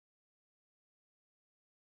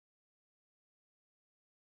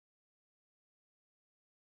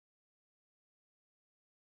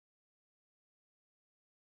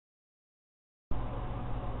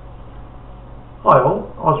Hi all,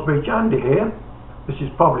 Osbeach Andy here. This is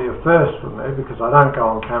probably a first for me because I don't go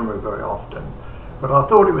on camera very often, but I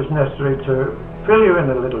thought it was necessary to fill you in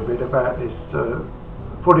a little bit about this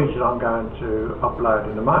footage that I'm going to upload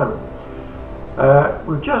in a moment.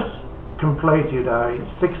 We've just completed a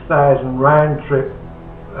 6,000 round trip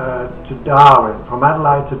to Darwin, from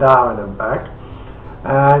Adelaide to Darwin and back,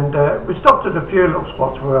 and we stopped at a few little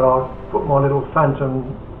spots where I put my little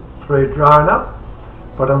Phantom 3 drone up.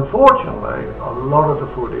 But unfortunately, a lot of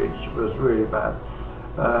the footage was really bad.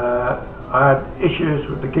 I had issues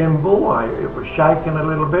with the gimbal, it was shaking a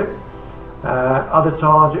little bit. Other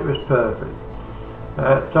times it was perfect.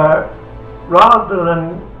 So rather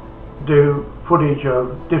than do footage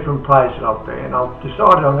of different places I've been, I've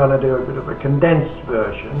decided I'm going to do a bit of a condensed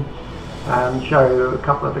version and show you a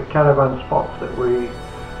couple of the caravan spots that we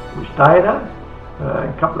stayed at,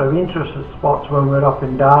 a couple of interesting spots when we were up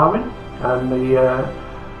in Darwin, and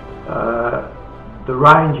the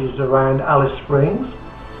ranges around Alice Springs.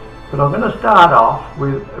 But I'm going to start off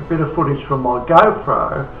with a bit of footage from my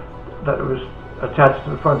GoPro that was attached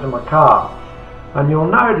to the front of my car, and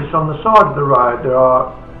you'll notice on the side of the road there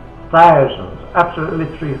are thousands, absolutely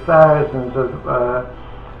literally thousands of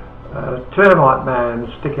termite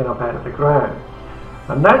mounds sticking up out of the ground,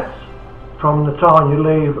 and that's from the time you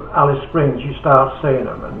leave Alice Springs you start seeing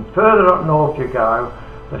them, and further up north you go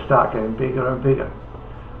they start getting bigger and bigger.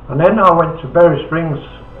 And then I went to Berry Springs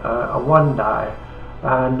one day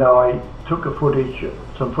and I took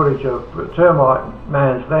some footage of termite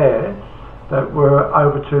mounds there that were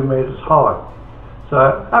over 2 meters high.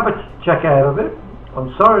 So have a check out of it.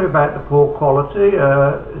 I'm sorry about the poor quality,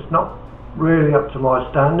 it's not really up to my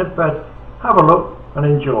standard, but have a look and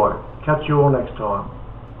enjoy. Catch you all next time.